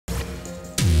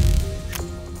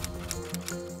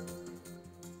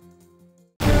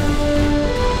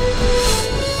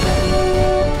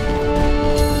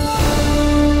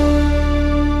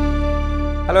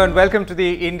Hello and welcome to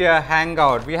the India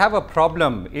Hangout. We have a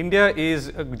problem. India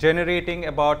is generating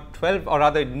about 12, or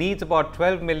rather needs about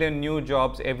 12 million new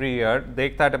jobs every year.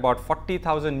 They've got about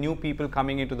 40,000 new people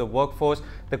coming into the workforce.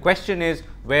 The question is,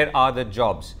 where are the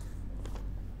jobs?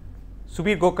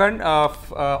 Subir Gokarn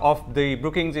of the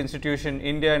Brookings institution,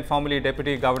 India, and formerly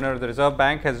Deputy Governor of the Reserve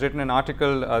Bank, has written an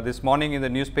article this morning in the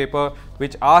newspaper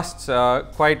which asks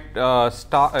quite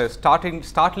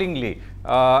startlingly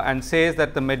and says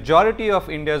that the majority of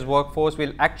India's workforce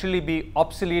will actually be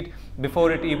obsolete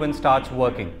before it even starts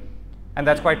working. And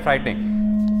that's quite frightening.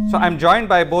 So I'm joined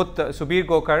by both Subir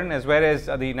Gokarn as well as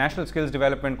the National Skills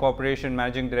Development Corporation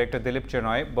Managing Director Dilip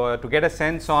Chenoy to get a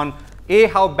sense on A,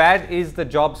 how bad is the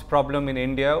jobs problem in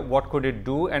India, what could it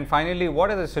do, and finally what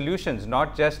are the solutions,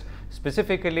 not just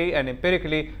specifically and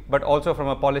empirically but also from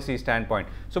a policy standpoint.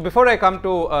 So before I come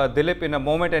to Dilip in a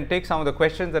moment and take some of the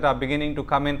questions that are beginning to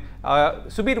come in,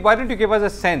 Subir, why don't you give us a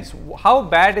sense, how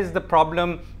bad is the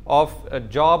problem of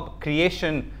job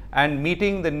creation and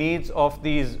meeting the needs of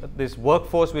this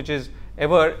workforce which is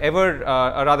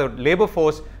rather labor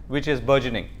force which is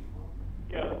burgeoning?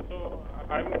 Yeah, so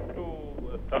I want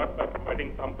to start by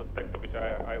providing some perspective, which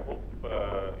I hope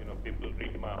people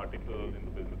read my article in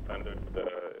the Business Standard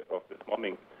of this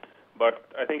morning. But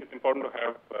I think it's important to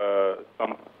have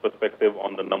some perspective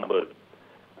on the numbers.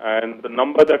 And the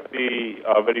number that we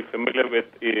are very familiar with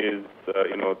is,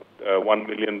 1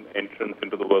 million entrants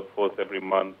into the workforce every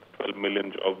month, 12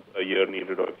 million jobs a year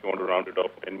needed, or if you want to round it off,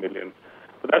 10 million.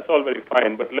 So that's all very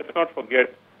fine. But let's not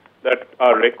forget that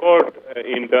our record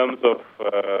in terms of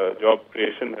job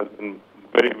creation has been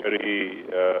very, very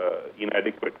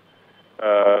inadequate.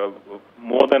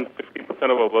 More than 50%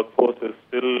 of our workforce is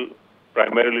still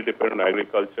primarily dependent on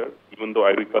agriculture, even though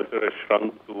agriculture has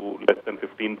shrunk to less than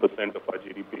 15% of our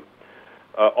GDP.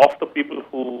 Of the people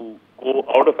who go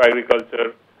out of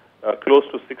agriculture, close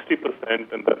to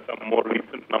 60%, and there's some more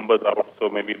recent numbers out, so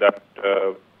maybe that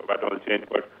pattern will change,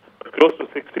 but close to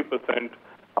 60%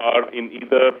 are in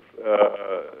either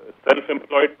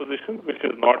self-employed positions, which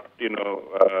is not,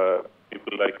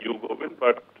 people like you, Govind,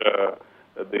 but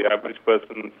the average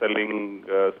person selling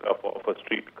stuff off a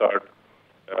street cart,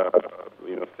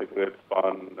 cigarettes,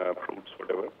 pan, fruits,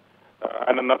 whatever.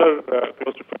 And another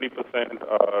close to 20%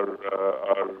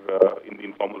 are in the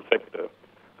informal sector.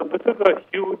 So this is a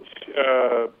huge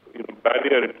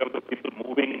barrier in terms of people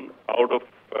moving out of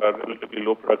relatively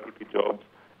low productivity jobs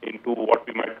into what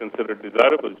we might consider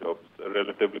desirable jobs,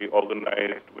 relatively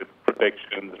organized with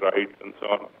protections, rights, and so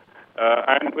on,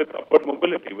 and with upward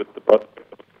mobility, with the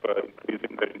prospect of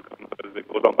increasing their income as they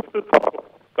go along. This is how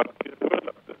countries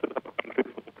develop. This is how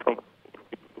countries move from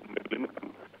people to middle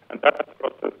income, and that's a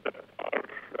process that are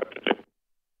trajectory.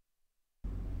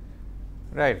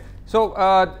 Right. So,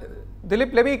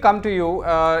 Dilip, let me come to you.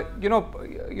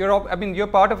 You're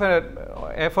part of an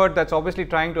effort that's obviously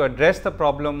trying to address the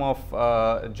problem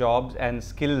of jobs and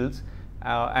skills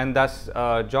and thus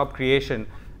job creation.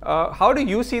 How do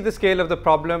you see the scale of the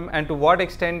problem, and to what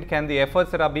extent can the efforts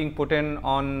that are being put in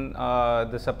on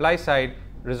the supply side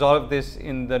resolve this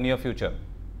in the near future?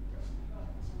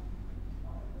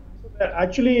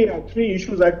 Actually, three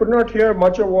issues. I could not hear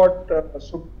much of what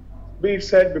Subir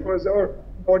said because our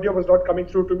audio was not coming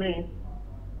through to me.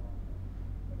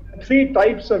 Three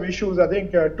types of issues, I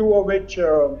think, two of which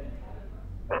Subir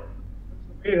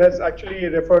has actually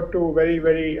referred to very,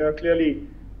 very clearly.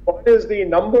 One is the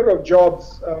number of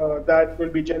jobs that will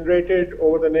be generated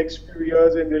over the next few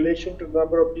years in relation to the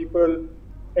number of people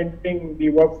entering the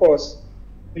workforce.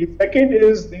 The second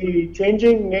is the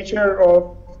changing nature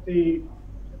of the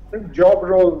job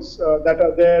roles that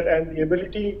are there and the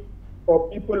ability for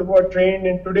people who are trained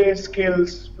in today's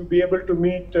skills to be able to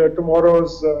meet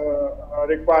tomorrow's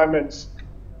requirements.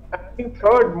 And I think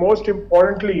third, most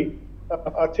importantly,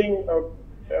 I think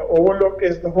overlooked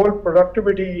is the whole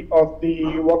productivity of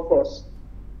the workforce.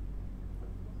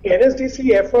 The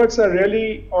NSDC efforts are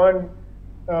really on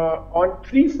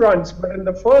three fronts, but in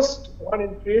the first one,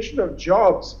 in creation of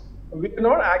jobs, we are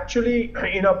not actually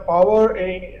in a power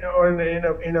or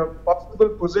in a possible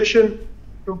position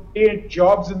to create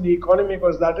jobs in the economy,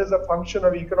 because that is a function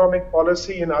of economic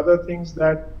policy and other things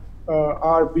that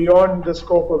are beyond the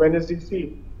scope of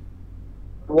NSDC.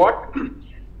 What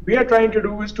we are trying to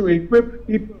do is to equip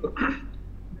people with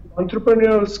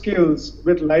entrepreneurial skills,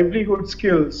 with livelihood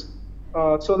skills,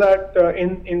 so that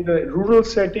in the rural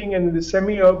setting and in the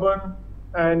semi-urban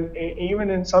and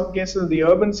even in some cases the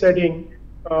urban setting,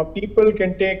 people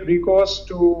can take recourse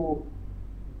to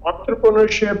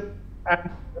entrepreneurship and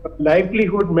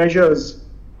livelihood measures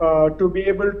to be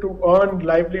able to earn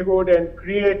livelihood and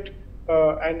create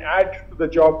and add to the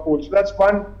job pool. So that's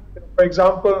one For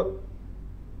example,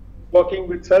 working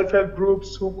with self-help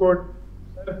groups who could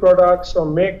sell products or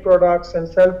make products and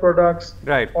sell products,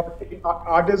 Right. or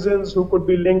artisans who could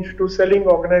be linked to selling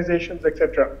organizations,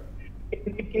 etc.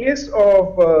 In the case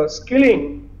of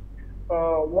skilling,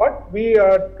 what we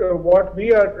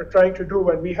are trying to do,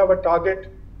 and we have a target.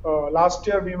 Last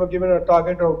year we were given a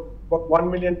target of about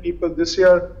 1 million people. This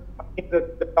year, I think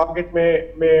that the target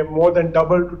may more than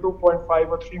double to 2.5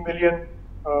 or 3 million.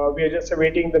 We are just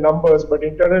awaiting the numbers, but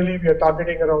internally we are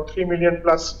targeting around 3 million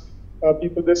plus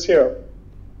people this year.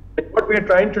 And what we are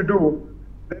trying to do,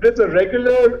 there is a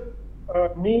regular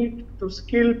need to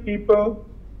skill people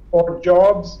for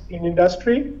jobs in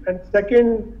industry, and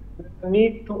second, the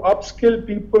need to upskill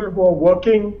people who are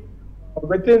working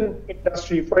within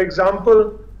industry. For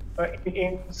example,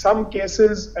 in some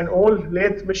cases, an old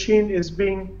lathe machine is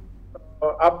being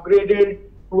upgraded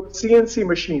to a CNC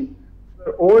machine.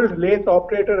 The old lathe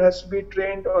operator has to be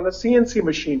trained on a CNC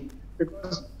machine,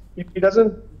 because if he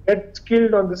doesn't get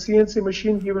skilled on the CNC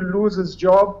machine, he will lose his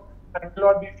job and will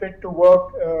not be fit to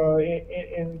work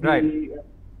in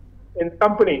the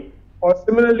company. Or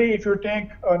similarly, if you take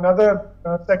another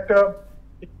sector,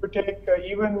 if you take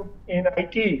even in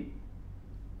IT,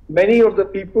 many of the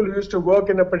people who used to work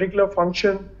in a particular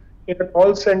function in a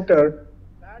call center,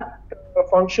 that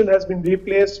function has been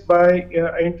replaced by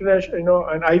international,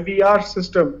 an IVR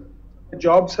system. The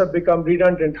jobs have become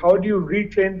redundant. How do you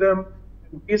retrain them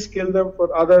and reskill them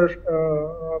for other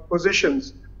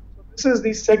positions? So this is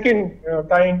the second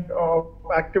kind of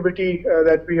activity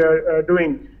that we are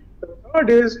doing. The third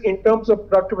is in terms of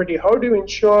productivity. How do you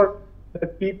ensure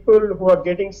that people who are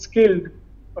getting skilled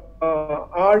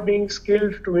are being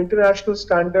skilled to international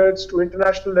standards, to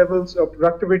international levels of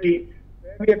productivity,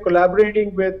 where we are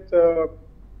collaborating with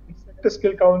sector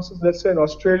skill councils, let's say in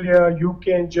Australia, UK,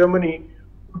 and Germany,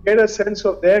 to get a sense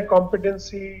of their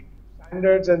competency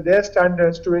standards and their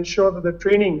standards to ensure that the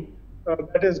training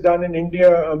that is done in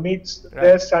India meets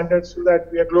their standards so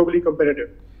that we are globally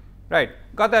competitive. Right,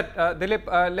 got that. Dilip,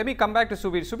 let me come back to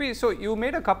Subir. Subir, so you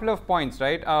made a couple of points,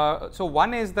 right? So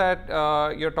one is that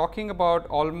you're talking about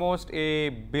almost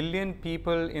 1 billion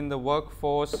people in the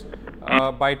workforce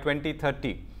by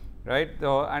 2030, right?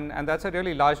 And that's a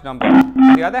really large number.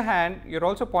 On the other hand, you're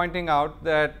also pointing out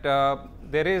that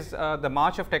there is the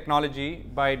march of technology.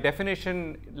 By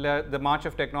definition, the march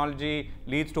of technology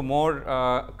leads to more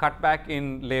cutback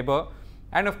in labor.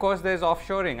 And of course, there's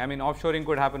offshoring. I mean, offshoring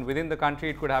could happen within the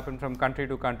country, it could happen from country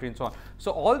to country and so on.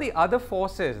 So all the other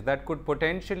forces that could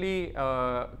potentially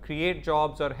create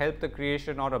jobs or help the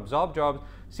creation or absorb jobs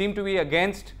seem to be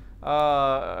against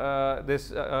this,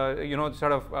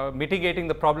 sort of mitigating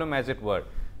the problem, as it were.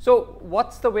 So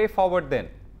what's the way forward then?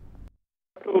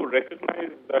 To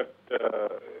recognize that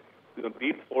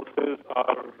these forces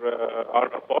are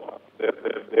above us.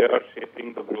 They are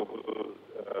shaping the global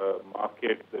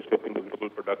market. They're shaping the global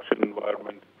production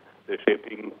environment. They're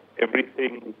shaping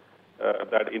everything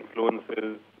that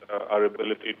influences our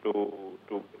ability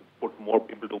to put more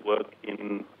people to work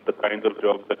in the kinds of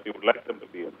jobs that we would like them to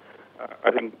be in.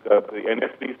 I think the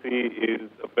NSDC is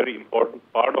a very important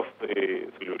part of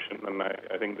the solution, and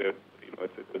I think that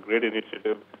it's a great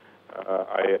initiative.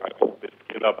 I hope they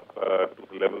scale up to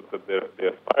the levels that they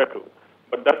aspire to.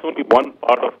 But that's only one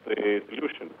part of the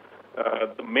solution.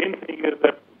 The main thing is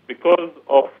that because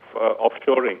of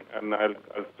offshoring, and I'll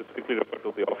specifically refer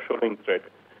to the offshoring thread,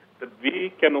 that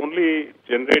we can only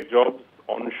generate jobs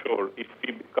onshore if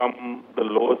we become the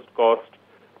lowest cost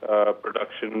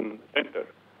production center,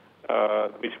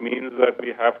 which means that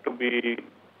we have to be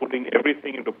putting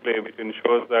everything into play which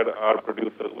ensures that our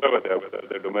producers, whoever they are, whether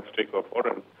they're domestic or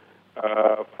foreign,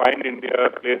 find India a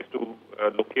place to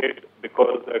locate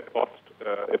because of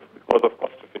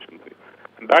cost efficiency.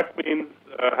 And that means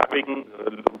having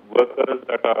workers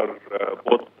that are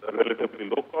both relatively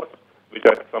low cost, which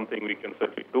is something we can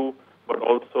certainly do, but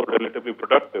also relatively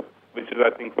productive, which is,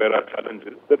 I think, where our challenge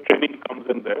is. The training comes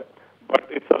in there, but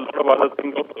it's a lot of other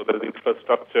things also. There's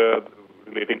infrastructure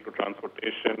relating to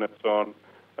transportation and so on.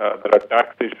 There are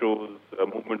tax issues,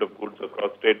 movement of goods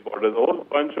across state borders, a whole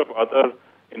bunch of other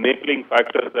enabling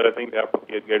factors that I think they have to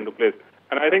get into place.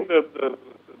 And I think the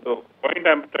point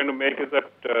I'm trying to make is that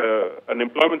an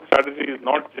employment strategy is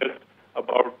not just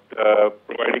about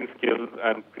providing skills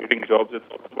and creating jobs. It's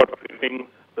also about creating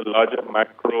the larger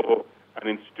macro and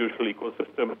institutional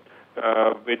ecosystem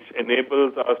which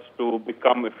enables us to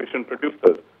become efficient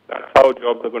producers. That's how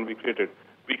jobs are going to be created.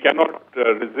 We cannot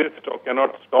resist or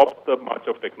cannot stop the march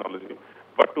of technology.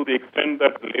 But to the extent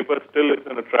that labor still is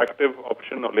an attractive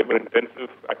option, or labor-intensive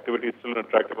activity is still an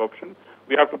attractive option,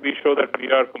 we have to be sure that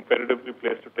we are competitively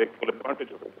placed to take full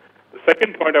advantage of it. The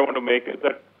second point I want to make is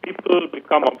that skills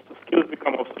become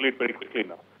obsolete very quickly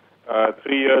now.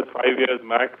 3 years, 5 years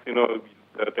max,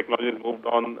 the technology has moved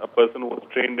on. A person who was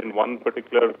trained in one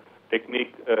particular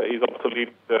technique is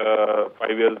obsolete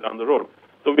 5 years down the road.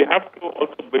 So we have to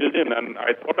also build in, and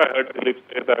I thought I heard Dilip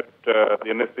say that the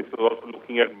NSDC is also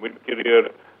looking at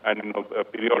mid-career and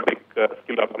periodic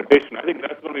skill upgradation. I think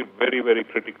that's going to be very, very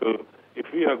critical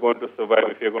if we are going to survive,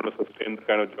 if we are going to sustain the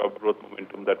kind of job growth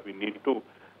momentum that we need to.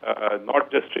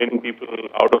 Not just training people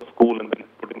out of school and then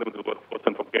putting them in the workforce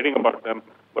and forgetting about them,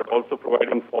 but also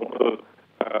providing formal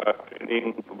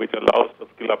training which allows for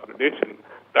skill upgradation.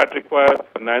 That requires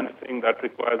financing, that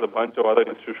requires a bunch of other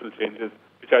institutional changes,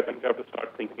 which I think we have to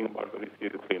start thinking about very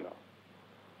seriously now.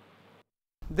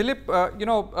 Dilip,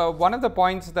 one of the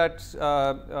points that,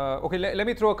 let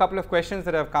me throw a couple of questions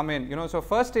that have come in. So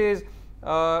first is,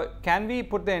 can we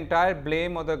put the entire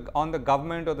blame on the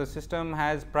government or the system?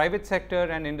 Has private sector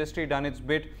and industry done its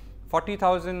bit?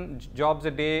 40,000 jobs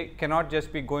a day cannot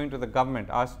just be going to the government,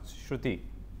 asked Shruti.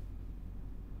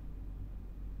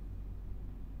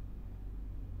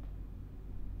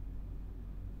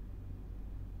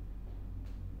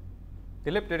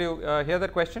 Dilip, did you hear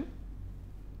that question?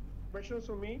 Questions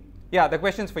for me? Yeah, the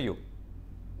question's for you.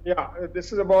 Yeah,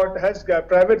 this is about has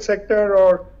private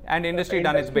sector and industry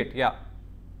done its bit? Yeah.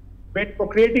 Bit for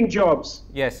creating jobs.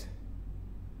 Yes.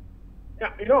 Yeah,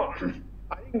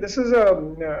 I think this is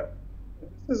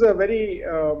a very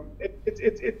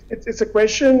it's a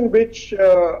question which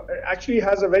actually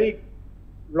has a very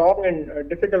long and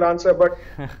difficult answer. But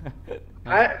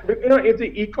if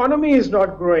the economy is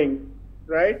not growing,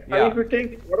 right? Yeah. I mean, if you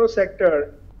take the auto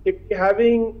sector, if you're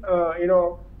having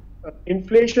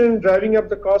inflation driving up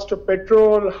the cost of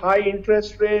petrol, high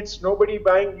interest rates, nobody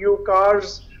buying new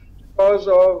cars because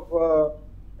of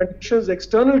conditions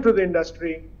external to the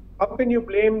industry, how can you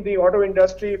blame the auto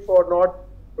industry for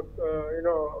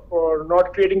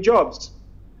not creating jobs?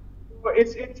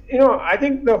 It's I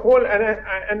think the whole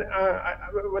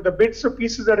with the bits of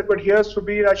pieces that I could hear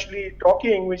Subir actually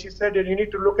talking, which he said that you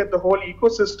need to look at the whole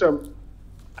ecosystem.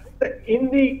 In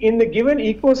the given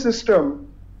ecosystem,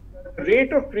 the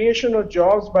rate of creation of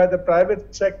jobs by the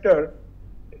private sector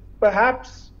is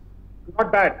perhaps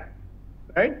not bad,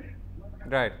 right?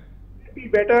 Right. It could be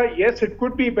better. Yes, it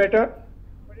could be better,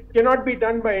 but it cannot be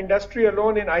done by industry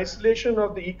alone in isolation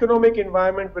of the economic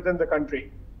environment within the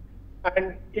country.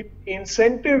 And if the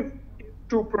incentive is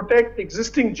to protect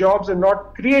existing jobs and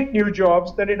not create new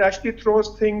jobs, then it actually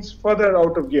throws things further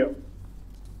out of gear.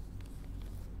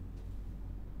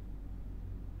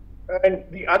 And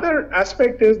the other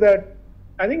aspect is that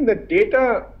I think the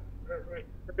data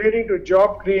relating to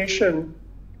job creation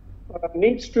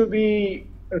needs to be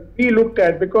re-looked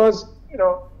at, because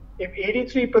if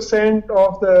 83%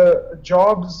 of the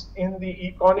jobs in the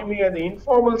economy and the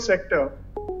informal sector,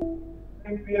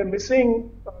 and we are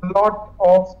missing a lot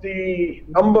of the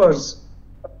numbers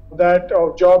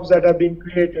of jobs that have been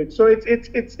created. So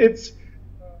it's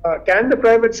can the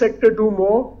private sector do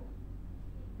more?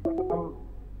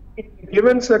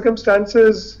 Given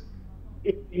circumstances,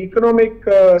 if the economic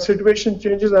situation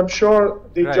changes, I'm sure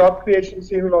the job creation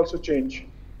scene will also change.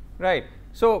 Right.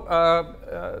 So,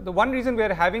 the one reason we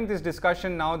are having this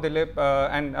discussion now, Dilip,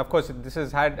 and of course this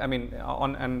has had,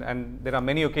 and there are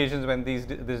many occasions when this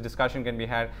discussion can be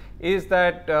had, is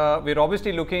that we're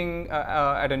obviously looking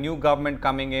at a new government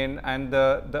coming in, and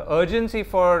the urgency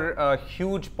for a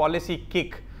huge policy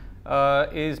kick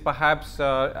is perhaps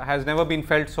has never been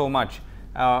felt so much.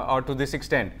 Or to this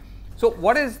extent. So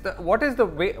what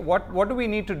do we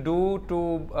need to do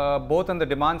to both on the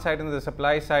demand side and the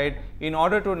supply side in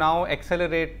order to now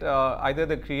accelerate either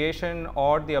the creation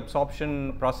or the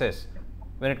absorption process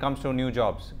when it comes to new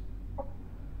jobs?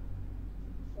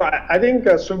 I think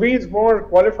Subir is more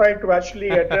qualified to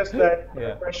actually address that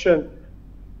question.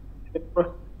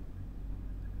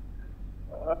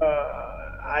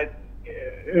 I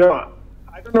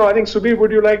don't know. I think, Subir,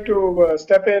 would you like to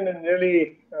step in and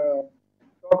really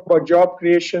talk about job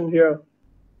creation here?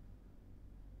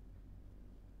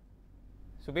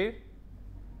 Subir?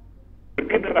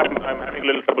 Repeat that. I'm having a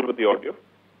little trouble with the audio.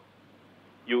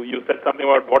 You said something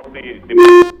about what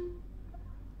the...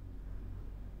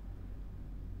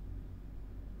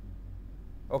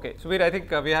 Okay, Subir, I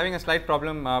think we're having a slight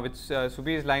problem with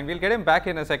Subir's line. We'll get him back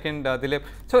in a second, Dilip.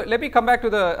 So let me come back to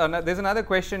there's another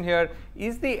question here.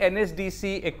 Is the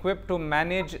NSDC equipped to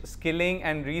manage skilling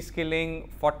and reskilling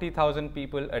 40,000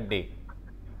 people a day?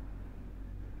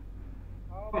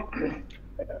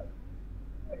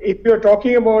 If you're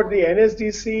talking about the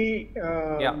NSDC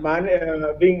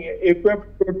being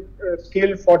equipped to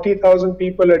skill 40,000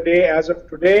 people a day as of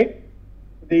today,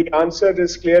 the answer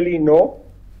is clearly no.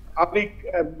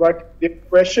 But the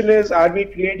question is, are we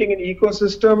creating an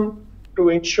ecosystem to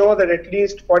ensure that at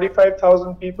least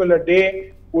 45,000 people a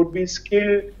day would be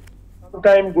skilled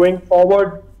sometime going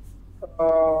forward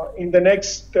in the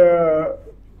next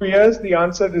few years? The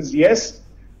answer is yes.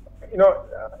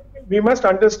 We must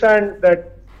understand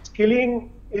that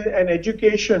skilling and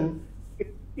education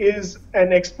is an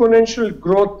exponential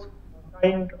growth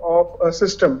kind of a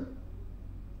system.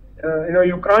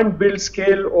 You can't build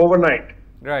scale overnight.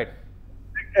 Right.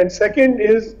 And second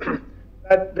is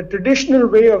that the traditional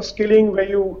way of skilling, where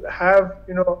you have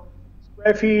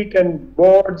square feet and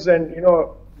boards and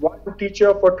one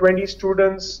teacher for 20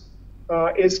 students,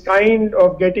 is kind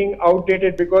of getting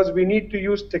outdated, because we need to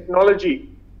use technology.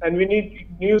 And we need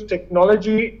to use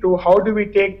technology to how do we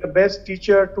take the best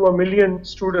teacher to 1 million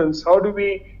students? How do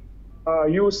we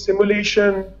use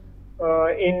simulation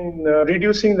in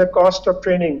reducing the cost of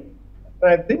training? And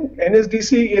I think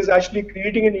NSDC is actually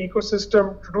creating an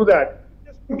ecosystem to do that.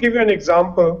 Just to give you an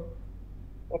example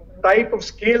of the type of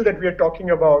scale that we are talking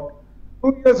about.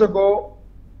 2 years ago,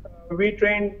 we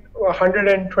trained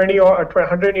 120 or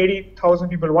 180,000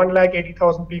 people,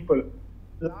 180,000 people.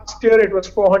 Last year, it was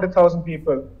 400,000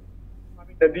 people. I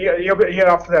mean, the year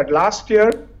after that. Last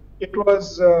year, it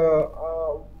was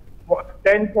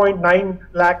 10.9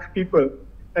 lakh people.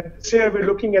 And this year, we're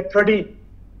looking at 30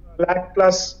 lakh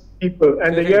plus people.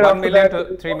 And the year 1 after million that,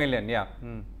 to 3 million, yeah.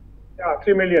 Yeah,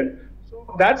 3 million. So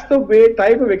that's the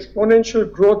type of exponential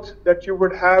growth that you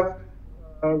would have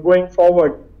going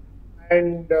forward.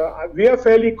 And we are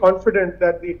fairly confident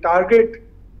that the target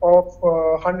of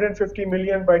 150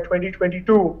 million by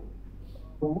 2022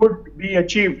 would be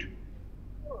achieved.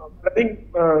 I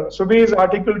think Subir's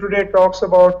article today talks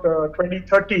about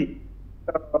 2030,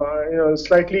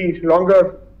 slightly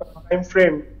longer time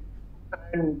frame.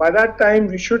 And by that time,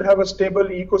 we should have a stable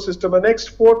ecosystem. The next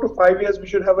 4 to 5 years, we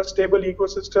should have a stable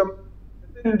ecosystem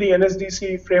within the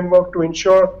NSDC framework to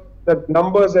ensure that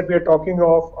numbers that we are talking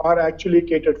of are actually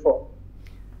catered for.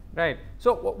 Right.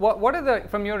 So, what are the,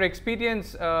 from your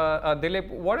experience, Dilip,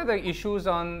 what are the issues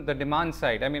on the demand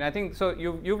side? I mean, I think, so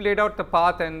you've laid out the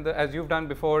path, and as you've done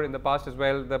before in the past as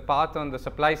well, the path on the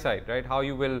supply side, right? How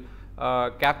you will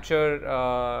capture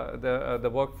the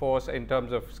workforce in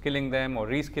terms of skilling them or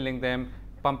reskilling them,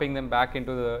 pumping them back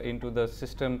into the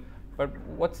system. But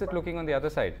what's it looking on the other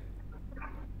side?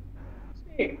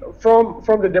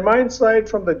 From the demand side,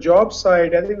 from the job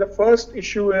side, I think the first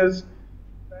issue is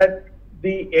that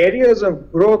the areas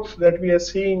of growth that we are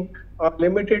seeing are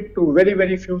limited to very,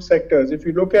 very few sectors. If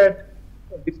you look at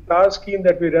the STAR scheme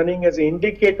that we're running as an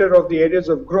indicator of the areas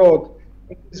of growth,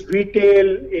 it is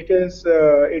retail, it is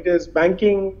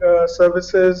banking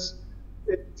services,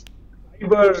 it's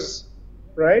fibers,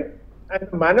 right? And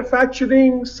the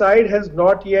manufacturing side has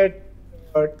not yet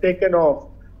taken off.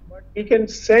 But we can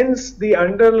sense the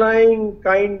underlying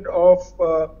kind of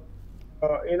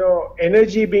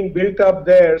energy being built up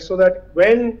there, so that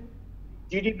when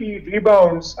GDP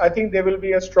rebounds, I think there will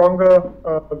be a stronger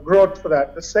growth for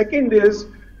that. The second is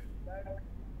that time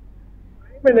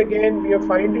and again we are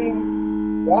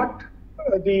finding what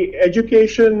the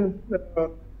education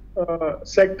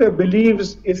sector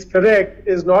believes is correct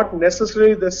is not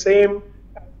necessarily the same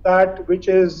as that which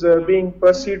is being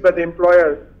perceived by the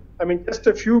employer. I mean, just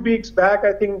a few weeks back,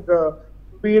 I think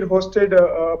Subir hosted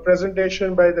a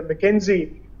presentation by the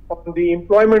McKinsey on the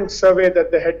employment survey that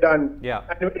they had done. Yeah.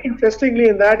 And very interestingly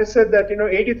in that, it said that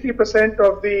 83%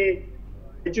 of the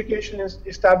education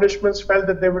establishments felt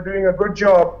that they were doing a good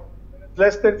job.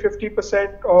 Less than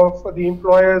 50% of the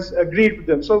employers agreed with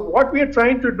them. So what we are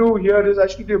trying to do here is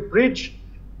actually to bridge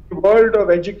the world of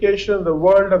education, the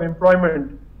world of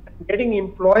employment, and getting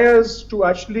employers to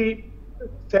actually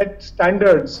set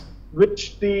standards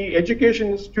which the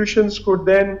education institutions could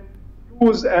then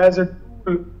use as a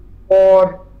tool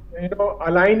for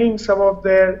aligning some of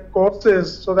their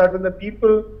courses, so that when the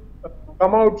people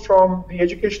come out from the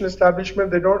education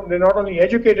establishment, they're not only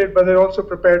educated, but they're also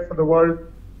prepared for the world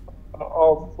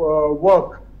of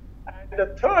work. And the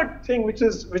third thing, which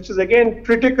is again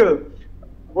critical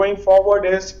going forward,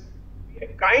 is we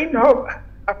kind of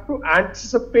have to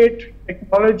anticipate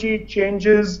technology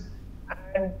changes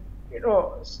and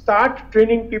start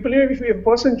training people. If a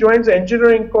person joins the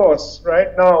engineering course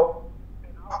right now,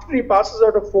 after he passes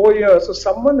out of 4 years, so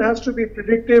someone has to be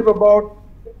predictive about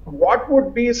what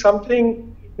would be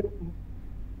something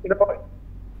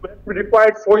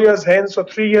required 4 years hence or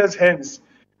 3 years hence.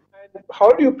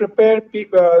 how do you prepare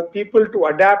people to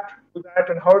adapt to that,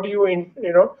 and how do you,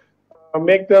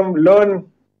 make them learn?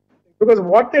 Because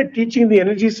what they're teaching the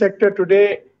energy sector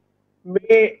today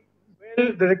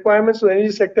the requirements of the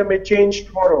energy sector may change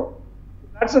tomorrow.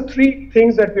 That's the three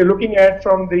things that we're looking at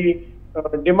from the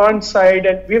demand side,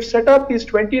 and we've set up these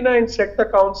 29 sector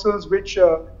councils, which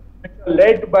are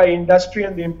led by industry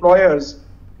and the employers,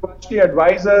 to actually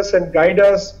advise us and guide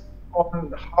us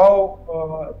on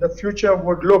how the future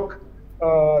would look 2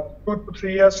 to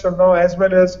 3 years from now, as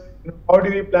well as how do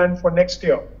we plan for next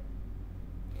year.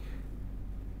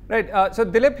 Right. So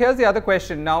Dilip, here's the other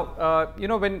question. Now,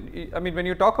 when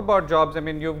you talk about jobs, I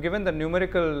mean, you've given the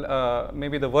numerical,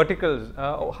 maybe the verticals.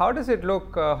 How does it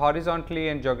look horizontally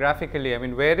and geographically? I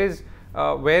mean, where is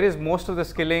most of the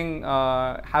skilling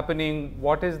happening?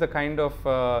 What is the kind of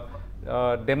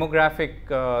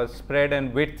demographic spread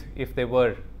and width, if they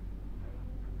were?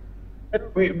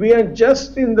 We are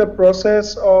just in the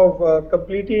process of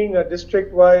completing a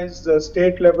district-wise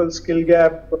state-level skill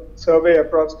gap survey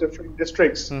across different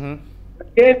districts. Mm-hmm.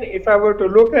 Again, if I were to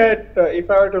look at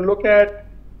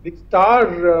the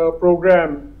STAR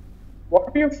program,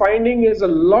 what we are finding is a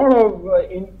lot of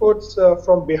inputs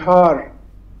from Bihar,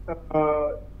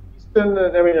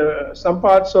 some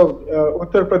parts of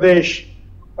Uttar Pradesh,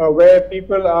 where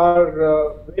people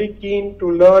are very keen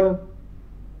to learn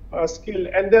skill,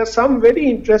 and there are some very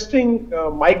interesting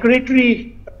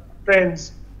migratory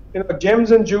trends.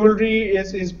 Gems and jewelry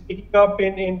is picking up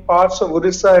in parts of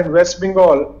Orissa and West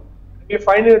Bengal. We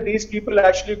find that these people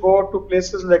actually go to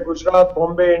places like Gujarat,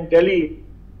 Bombay, and Delhi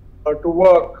to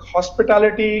work.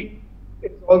 Hospitality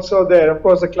is also there. Of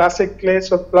course, the classic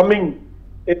place of plumbing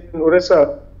is in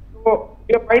Orissa. So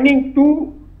we are finding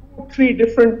two, three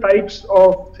different types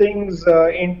of things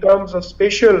in terms of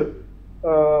spatial.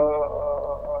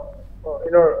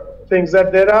 Things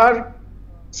that there are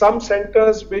some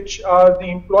centers which are the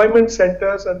employment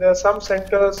centers, and there are some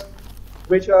centers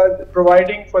which are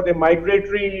providing for the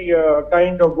migratory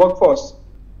kind of workforce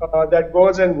that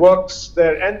goes and works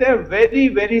there. And there are very,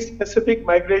 very specific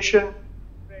migration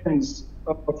trends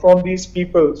from these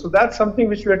people. So that's something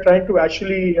which we are trying to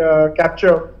actually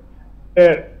capture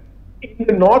there. In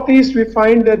the Northeast, we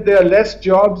find that there are less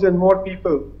jobs and more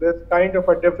people. There's kind of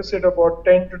a deficit of about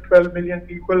 10 to 12 million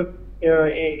people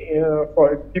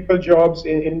for people jobs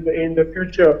in the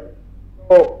future.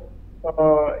 So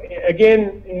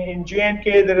again, in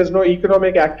J&K, there is no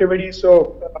economic activity,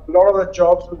 so a lot of the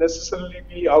jobs will necessarily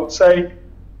be outside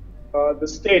the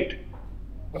state.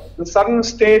 The southern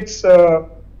states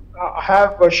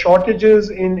have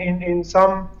shortages in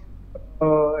some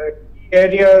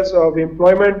areas of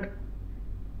employment.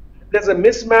 There's a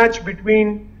mismatch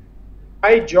between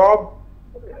high job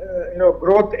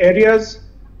growth areas.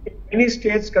 In many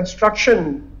states,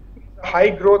 construction is a high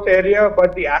growth area,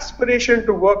 but the aspiration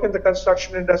to work in the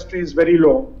construction industry is very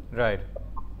low. Right.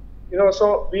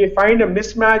 So we find a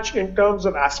mismatch in terms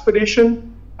of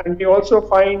aspiration, and we also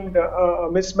find a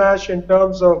mismatch in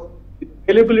terms of the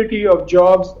availability of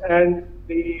jobs and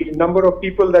the number of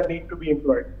people that need to be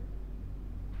employed.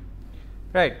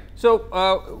 Right.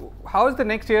 So, how is the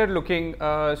next year looking,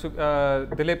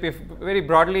 Dilip? If very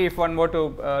broadly, if one were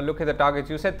to look at the targets,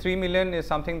 you said 3 million is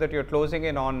something that you're closing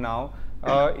in on now.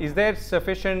 Is there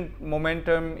sufficient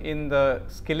momentum in the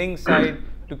skilling side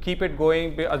to keep it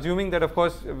going? Assuming that, of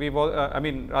course, we've all,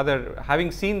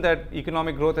 having seen that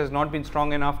economic growth has not been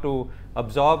strong enough to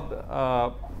absorb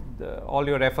all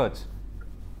your efforts.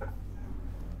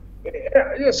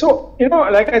 Yeah, so,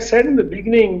 like I said in the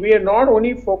beginning, we are not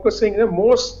only focusing,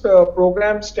 most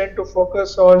programs tend to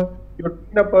focus on you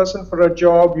train a person for a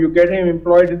job, you get him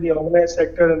employed in the organized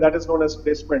sector, and that is known as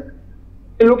placement.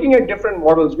 We're looking at different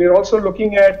models. We're also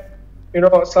looking at,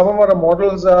 some of our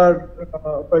models are,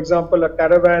 for example, a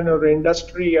caravan or an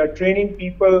industry are training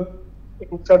people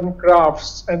in certain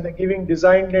crafts, and they're giving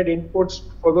design-led inputs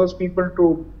for those people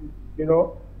to,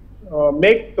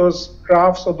 make those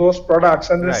crafts or those products,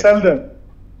 and they sell them.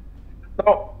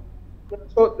 Now,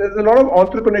 so there's a lot of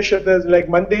entrepreneurship. There's like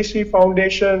Mandeshi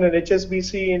Foundation and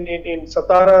HSBC in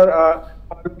Satara are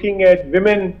looking at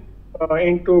women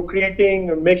into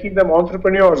making them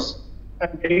entrepreneurs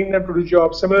and getting them to do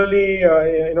jobs. Similarly,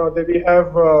 we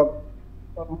have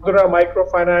Mudra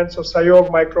Microfinance or Sayog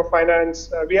Microfinance.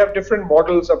 We have different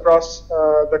models across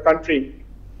the country.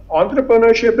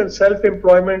 Entrepreneurship and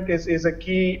self-employment is a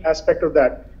key aspect of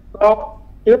that. Now,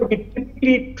 we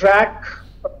typically track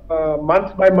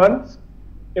month by month.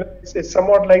 It's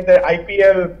somewhat like the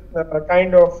IPL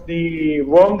kind of the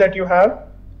worm that you have.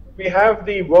 We have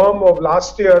the worm of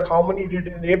last year, how many did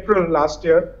in April last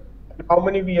year, and how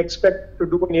many we expect to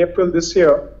do in April this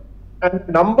year. And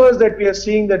numbers that we are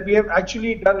seeing, that we have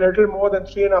actually done a little more than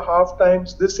 3.5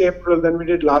 times this April than we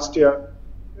did last year.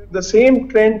 If the same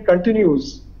trend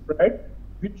continues, right,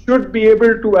 we should be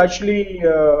able to actually,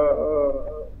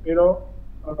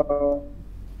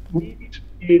 meet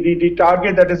the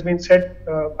target that has been set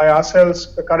by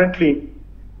ourselves currently.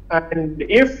 And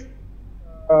if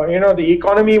the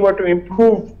economy were to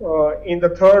improve in the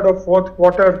third or fourth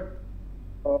quarter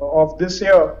of this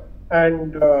year,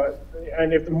 and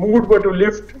if the mood were to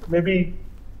lift maybe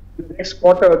the next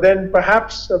quarter, then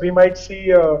perhaps we might see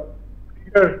a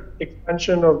clear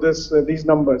expansion of these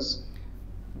numbers.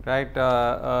 Right,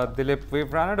 Dilip,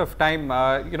 we've run out of time.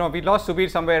 We lost Subir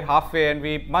somewhere halfway, and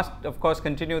we must, of course,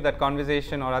 continue that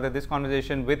conversation, or rather this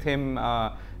conversation with him,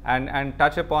 and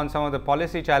touch upon some of the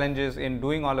policy challenges in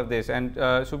doing all of this. And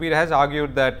Subir has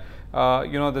argued that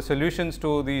the solutions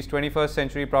to these 21st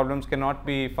century problems cannot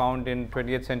be found in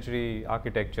 20th century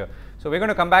architecture. So we're going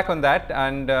to come back on that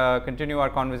and continue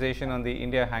our conversation on the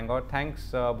India Hangout.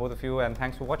 Thanks both of you, and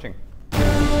thanks for watching.